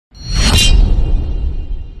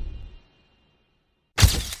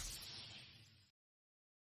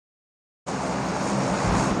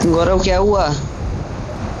गौरव क्या हुआ?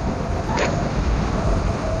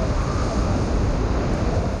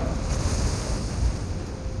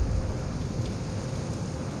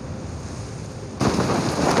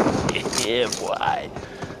 Yeah, boy.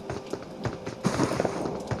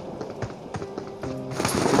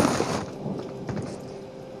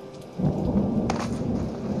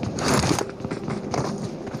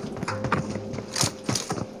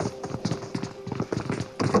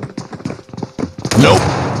 Nope.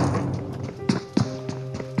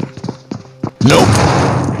 Nope.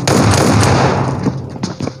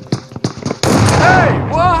 Hey,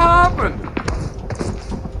 what happened?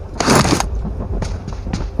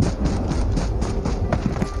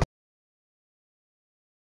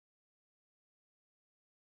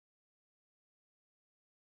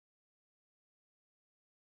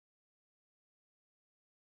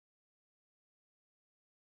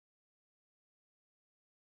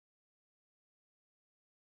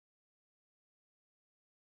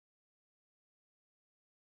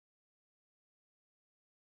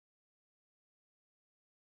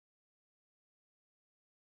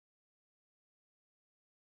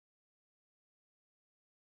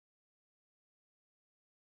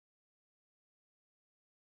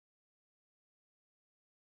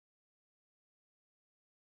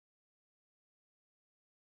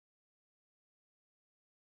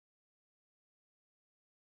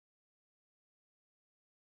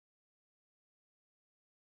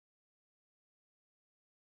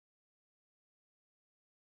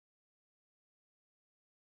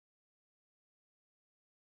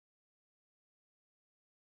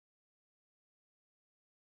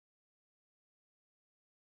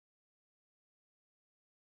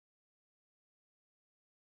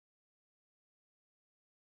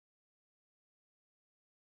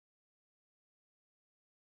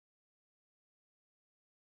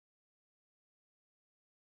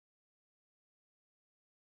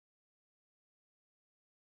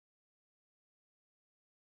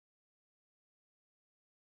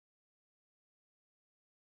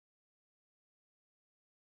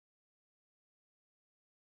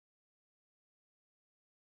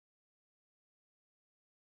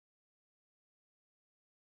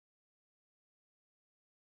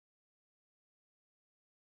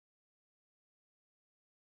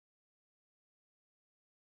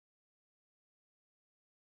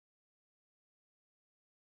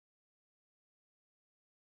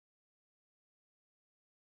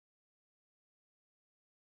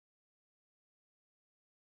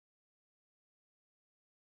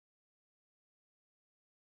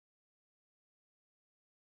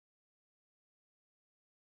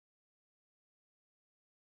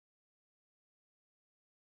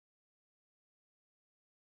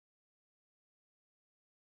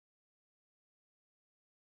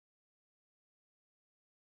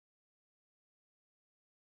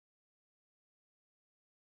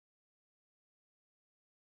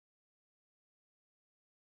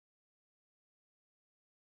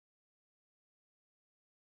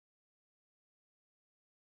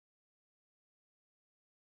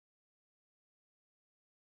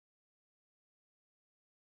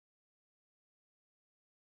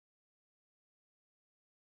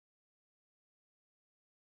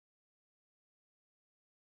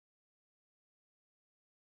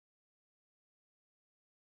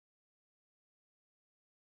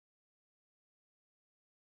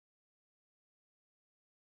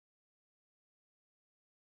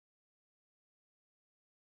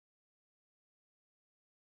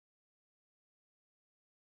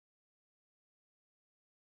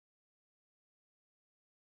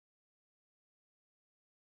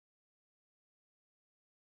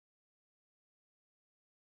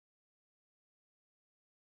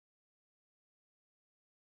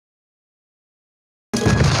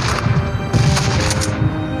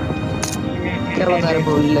 क्या बता रहे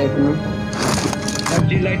पबजी लाइट में?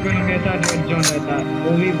 पबजी लाइट में हमेशा रेड जोन रहता है,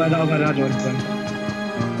 वो भी बड़ा भरा रोड पर।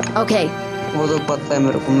 ओके वो तो पता है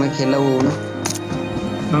मेरे को, मैं खेला वो ना।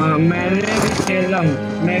 हाँ मैंने भी खेला हूँ,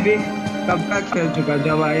 मैं भी कब का खेल चुका,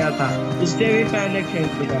 जब आया था। इससे भी पहले खेल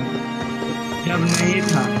चुका जब नहीं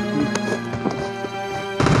था।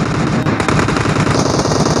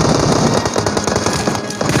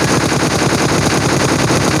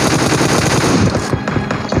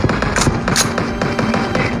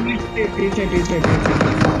 पीछे पीछे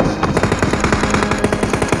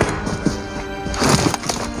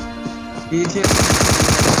पीछे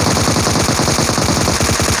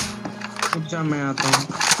मैं आता हूँ।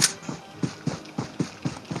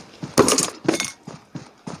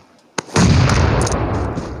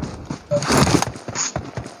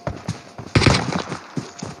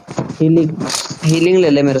 हीलिंग हीलिंग ले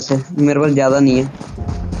ले मेरे से, मेरे पास ज्यादा नहीं है।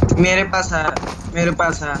 मेरे पास है, मेरे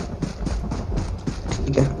पास है।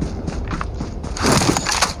 ठीक है।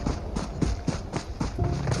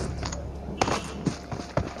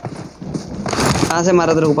 कहाँ से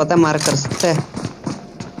मारा तेरे को पता है? मार कर सकते है?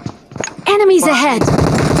 Enemies ahead!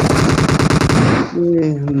 ये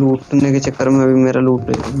लूटने के चक्कर में अभी मेरा लूट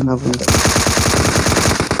ना बंदा।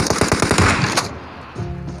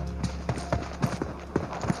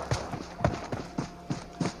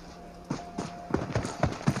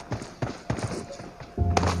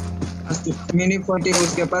 मिनी 40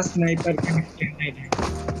 उसके पास स्नाइपर का एक्सटेंडेड है।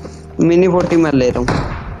 मिनी 40 मैं ले रहा हूँ।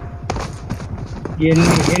 ये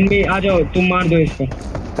एनिमी आ जाओ, तुम मार दो इसको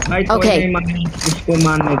भाई। कोई Okay. नहीं मारना, इसको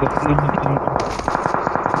मारने दो।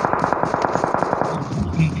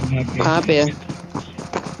 कहाँ पे है?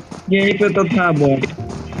 यही पे तो था बॉट।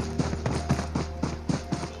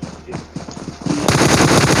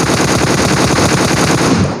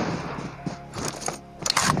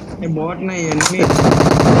 ये बॉट नहीं है, एनिमी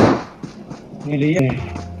रियल है।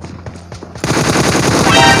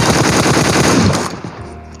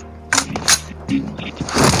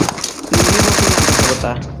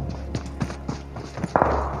 बता।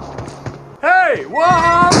 Hey, what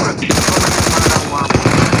happened?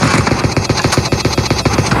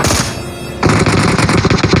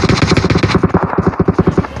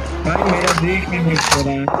 भाई मेरा ब्रेक नहीं हिट हो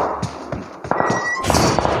रहा है।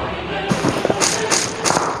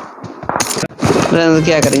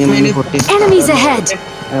 क्या करेंगे? Mini 40 Enemies ahead!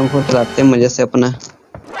 M4 चलाते हैं मजे से अपना।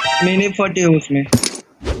 मिनी 40 उसमें।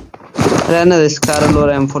 रहना दे, स्कारल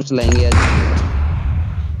और M4 चलाएंगे आज।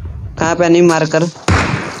 कहाँ पे नहीं मार कर?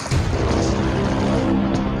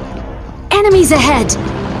 Enemies ahead!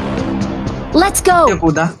 Let's go! ये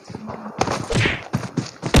कूदा।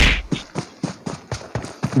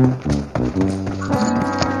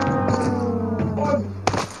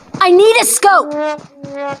 I need a scope!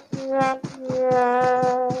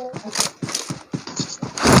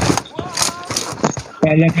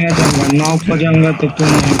 पहले क्या जाऊंगा, नॉक हो जाऊंगा तो तुम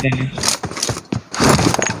मार देना।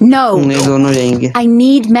 No! नहीं, दोनों जाएंगे। I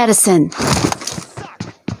need medicine.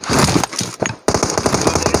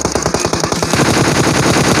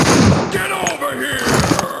 Get over here!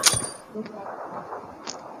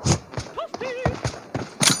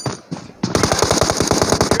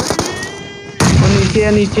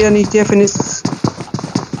 नीचे नीचे फिनिश।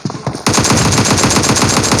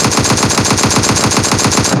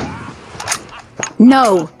 No!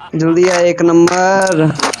 जल्दी आ, एक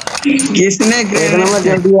नंबर। किसने एक ग्रेनेड नंबर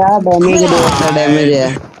जल्दी आ, डैमेज है, डैमेज है।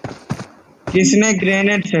 किसने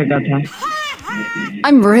ग्रेनेड फेंका था?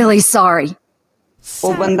 I'm really sorry.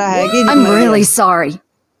 वो बंदा है कि I'm really sorry.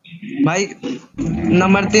 भाई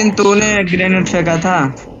नंबर 3 तूने ग्रेनेड फेंका था।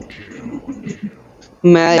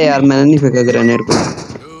 मैं यार, मैंने नहीं फेंका ग्रेनेड को।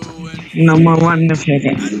 नंबर 1 ने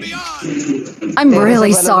फेंका। I'm तेरे से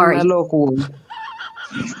really पहले तो sorry. मैं लोग हूँ।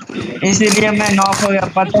 इसीलिए मैं नॉक हो गया,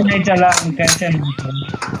 पता नहीं चला कैसे knock हुआ।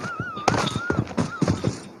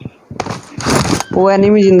 वो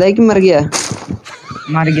एनिमी जिंदा है कि मर गया?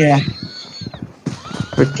 मर गया।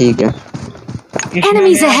 फिर ठीक है।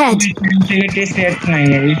 Enemies ahead! सेंसिटिविटी सेट नहीं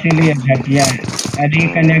है, इसीलिए घटिया है।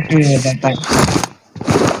 रिकनेक्ट हो जाता है।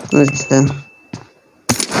 अच्छा,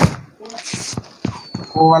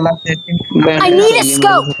 वो वाला setting. I need a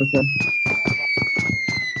scope!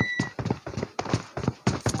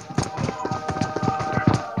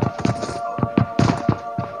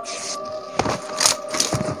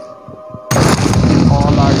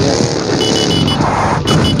 Call आ गया।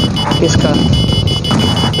 किसका?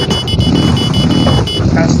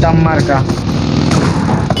 कस्टमर का।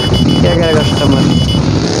 क्या कह रहा कस्टमर?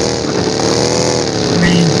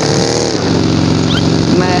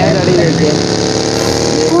 मैं गाड़ी लेके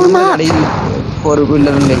गाड़ी 4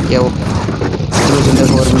 व्हीलर लेके आओ।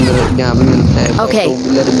 4 व्हीलर यहाँ पे मिलता है। Okay. 2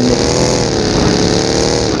 व्हीलर मिलेगा।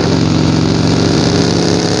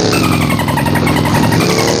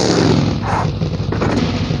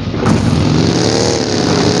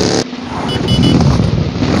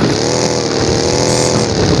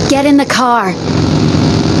 Get in the car.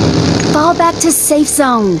 Fall back to safe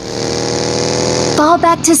zone. Fall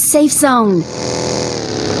back to safe zone.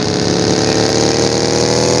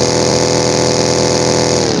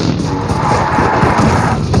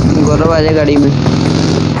 गौरव आ जाए गाड़ी में।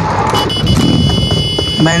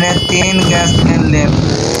 मैंने 3 गैस कैन ले।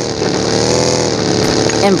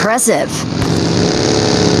 Impressive.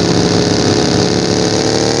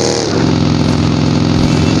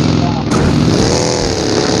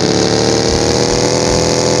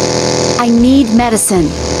 I need medicine.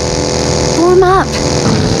 Warm up.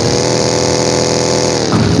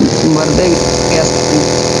 मर दे क्या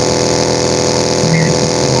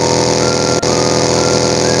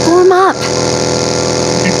up!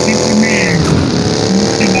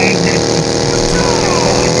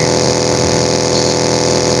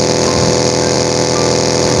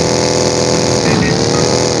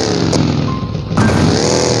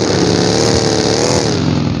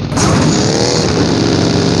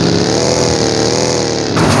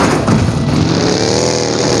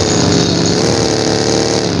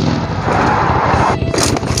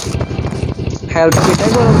 हेल्थ किट है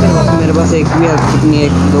गौरव तेरे पास? मेरे पास एक भी हेल्थ किट नहीं है,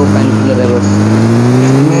 2 पेन किलर है बस।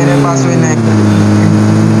 मेरे पास भी नहीं।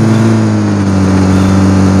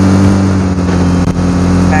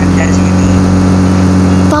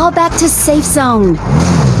 Fall back to safe zone.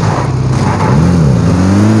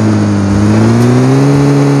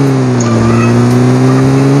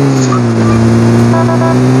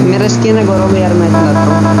 मेरा स्किन है गौरव यार, मैं चलाता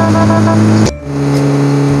हूँ।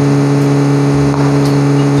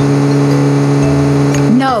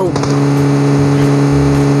 No.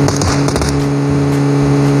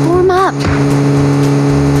 Form up.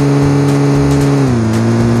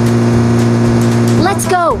 Let's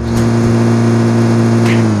go.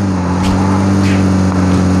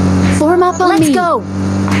 Form up on me. Let's go.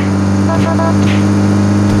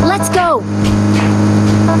 Let's go.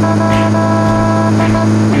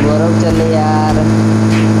 गौरव चल यार।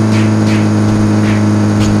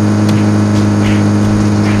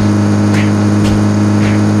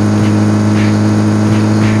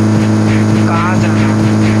 कहाँ जाना?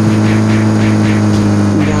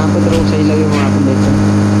 जहाँ पे तेरे को सही लगे वहाँ पे ले चल।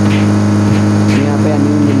 यहाँ पे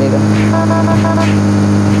एनिमी मिलेगा।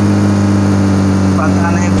 पता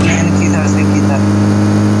नहीं प्लेन किधर से किधर।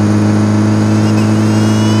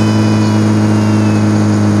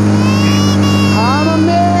 हाँ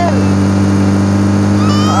मम्मी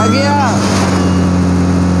आ गया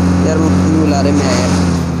यार, मम्मी बुला रहे, मैं आया।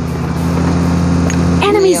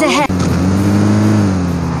 Enemies ahead.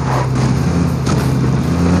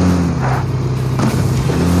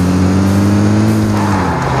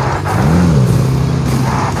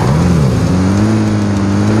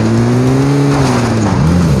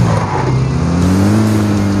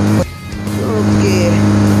 ओके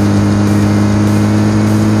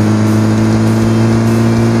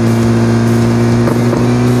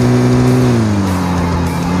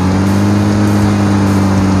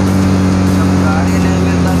गाड़ी नहीं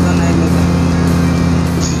मिलता तो नहीं मिलता।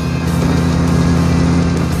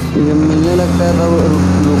 जब मिलने लगता है तब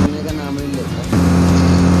रुकने का नाम नहीं लेता।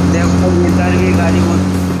 देखो इधर भी गाड़ी बहुत।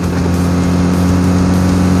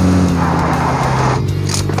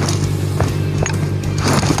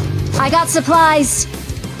 I got supplies.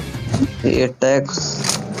 ये टैक्स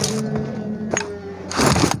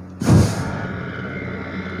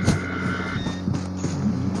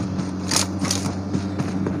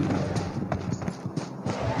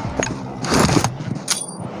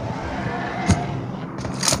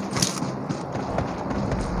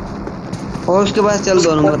और उसके पास चल,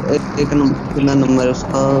 2 नंबर, एक नंबर, कितना नंबर है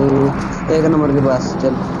उसका? 1 नंबर के पास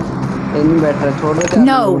चल। नहीं बैठ रहा, छोड़ दे। क्या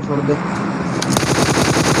No. छोड़ दे।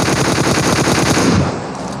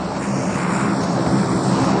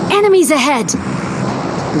 Enemies ahead.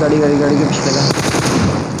 गाड़ी गाड़ी गाड़ी के पीछे लगा।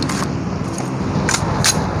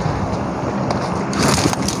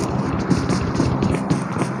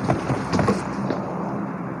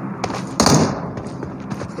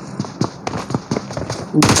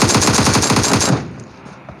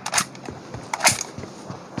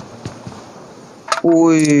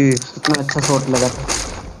 ओए इतना अच्छा शॉट लगा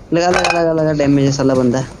लगा लगा लगा लगा, डैमेज साला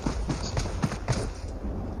बंदा है।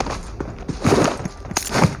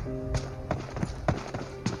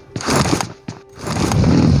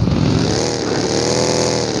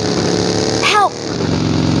 Help!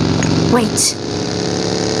 Wait.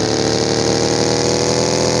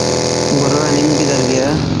 गौरव एनिमी किधर गया?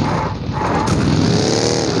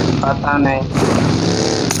 पता नहीं।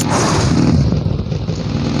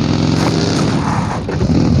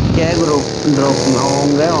 क्या है ग्रुप ड्रॉप में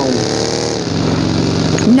होंगे?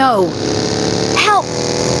 No. Help!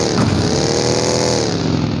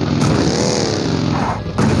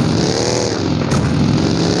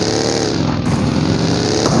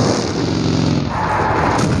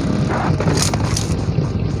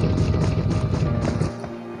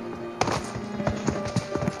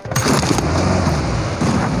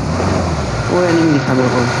 वो एनिमी दिखा मेरे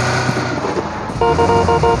को।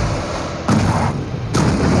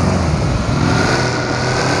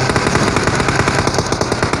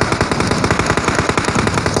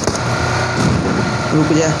 रुक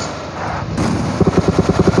जा।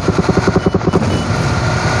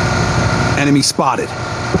 Enemy spotted.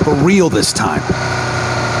 For real this time.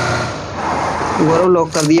 Gaurav lock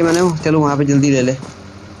कर दिए मैंने, चलो वहां पे जल्दी ले ले।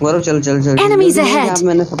 गौरव चल चल चल। Enemies जल्दी, ahead. यहाँ पे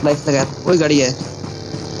मैंने सप्लाई लगाया था, कोई गाड़ी है।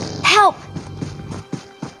 Help!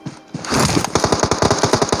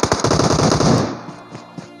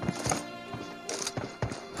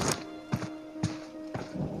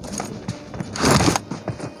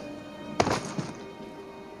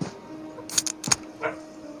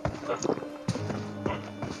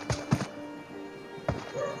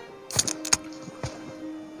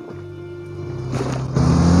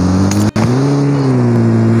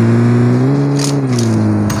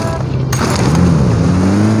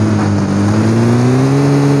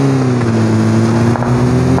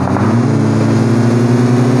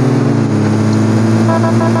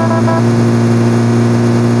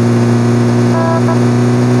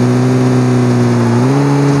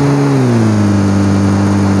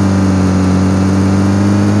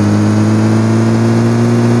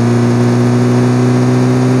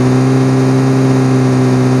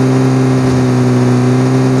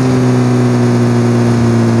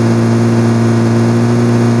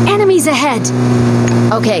 Enemies ahead.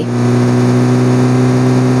 Okay.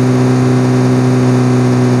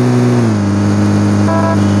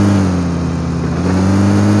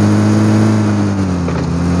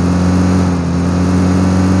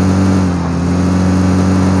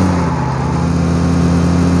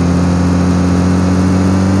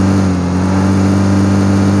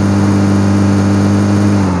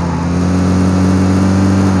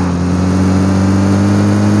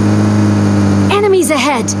 Enemies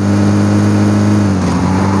ahead.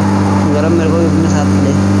 गौरव मेरे को भी अपने साथ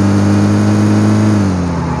ले।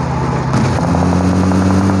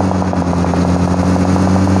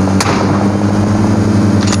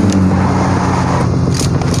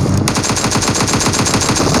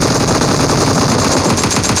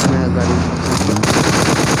 मैं गाड़ी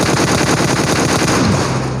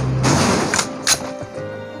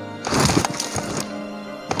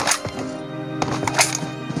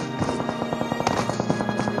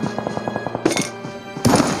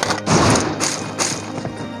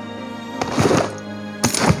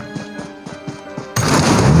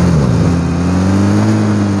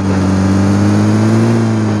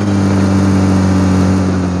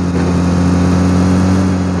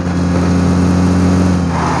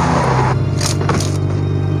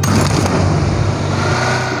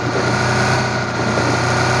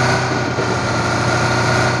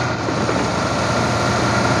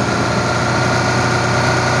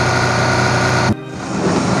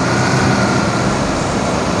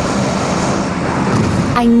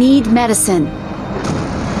I need medicine.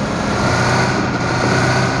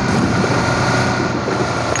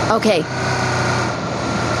 Okay.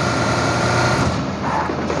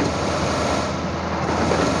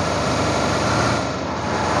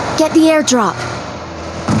 Get the airdrop.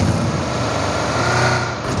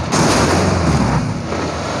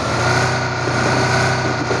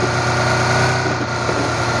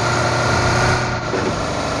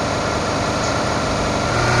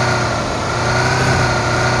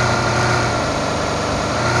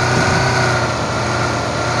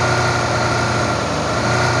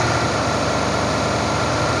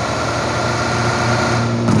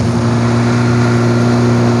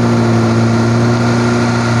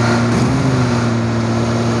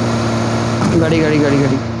 गाड़ी गाड़ी गाड़ी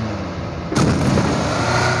गाड़ी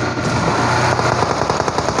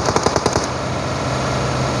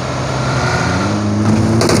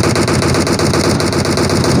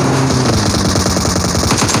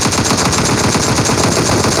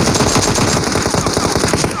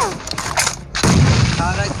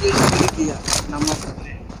सारा किल पूरी किया नमक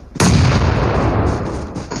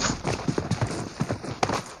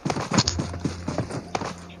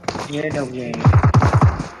ये डब गए।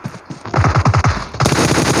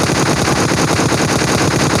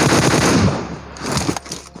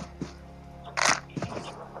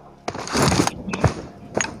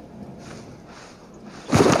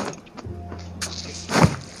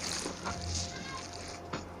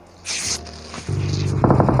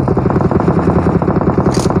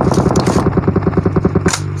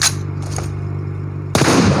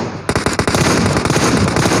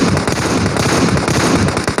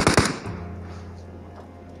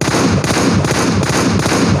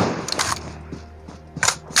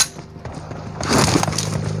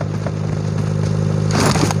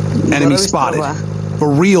 Enemy spotted. For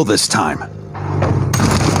real this time.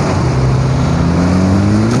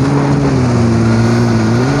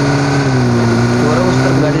 गौरव उस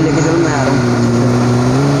तरफ गाड़ी लेके चलो, मैं आ रहा हूँ।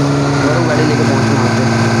 गौरव गाड़ी लेके पहुंचना वहाँ पे।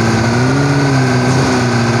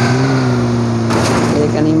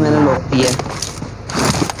 एक नहीं मैंने लॉक किया।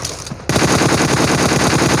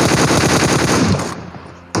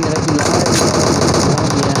 मेरा खिला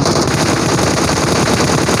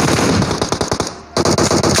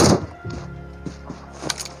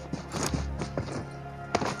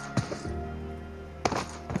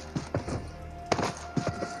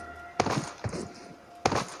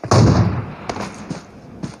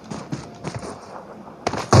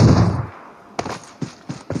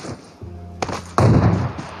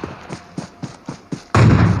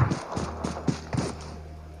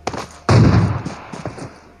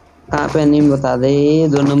पे नहीं बता दे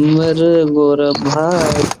 2 नंबर गौरव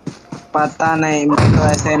भाई। पता नहीं, मैं तो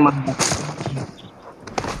ऐसे ही मान रहा।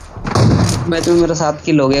 मैच में मेरा 7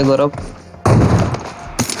 किल हो गया गौरव।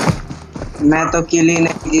 मैं तो किल ही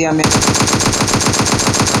नहीं किया।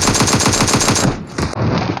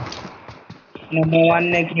 नंबर 1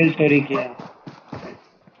 ने किल चोरी किया।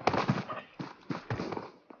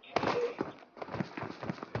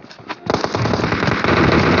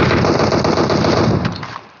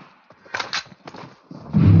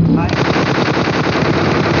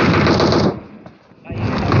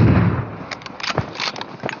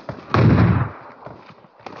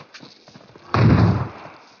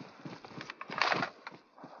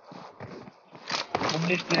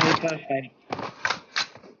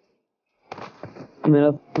 मेरा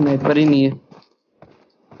स्नाइपर ही नहीं है।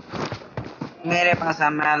 मेरे पास है,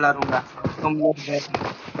 मैं लड़ूंगा। तुम लोग देखो,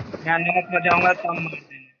 मैं नॉक हो जाऊंगा तब मार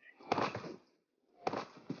देना।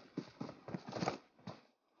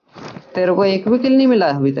 तेरे को एक भी किल नहीं मिला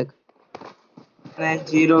अभी तक? नहीं,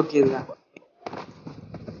 0 किल है।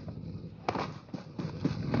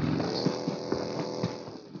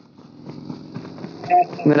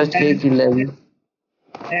 मेरा 6 किल है अभी।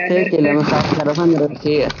 6 किल है, मैं 7 कर रहा था, मेरा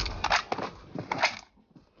 6 है।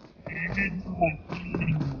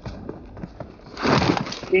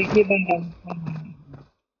 एक ही बंदा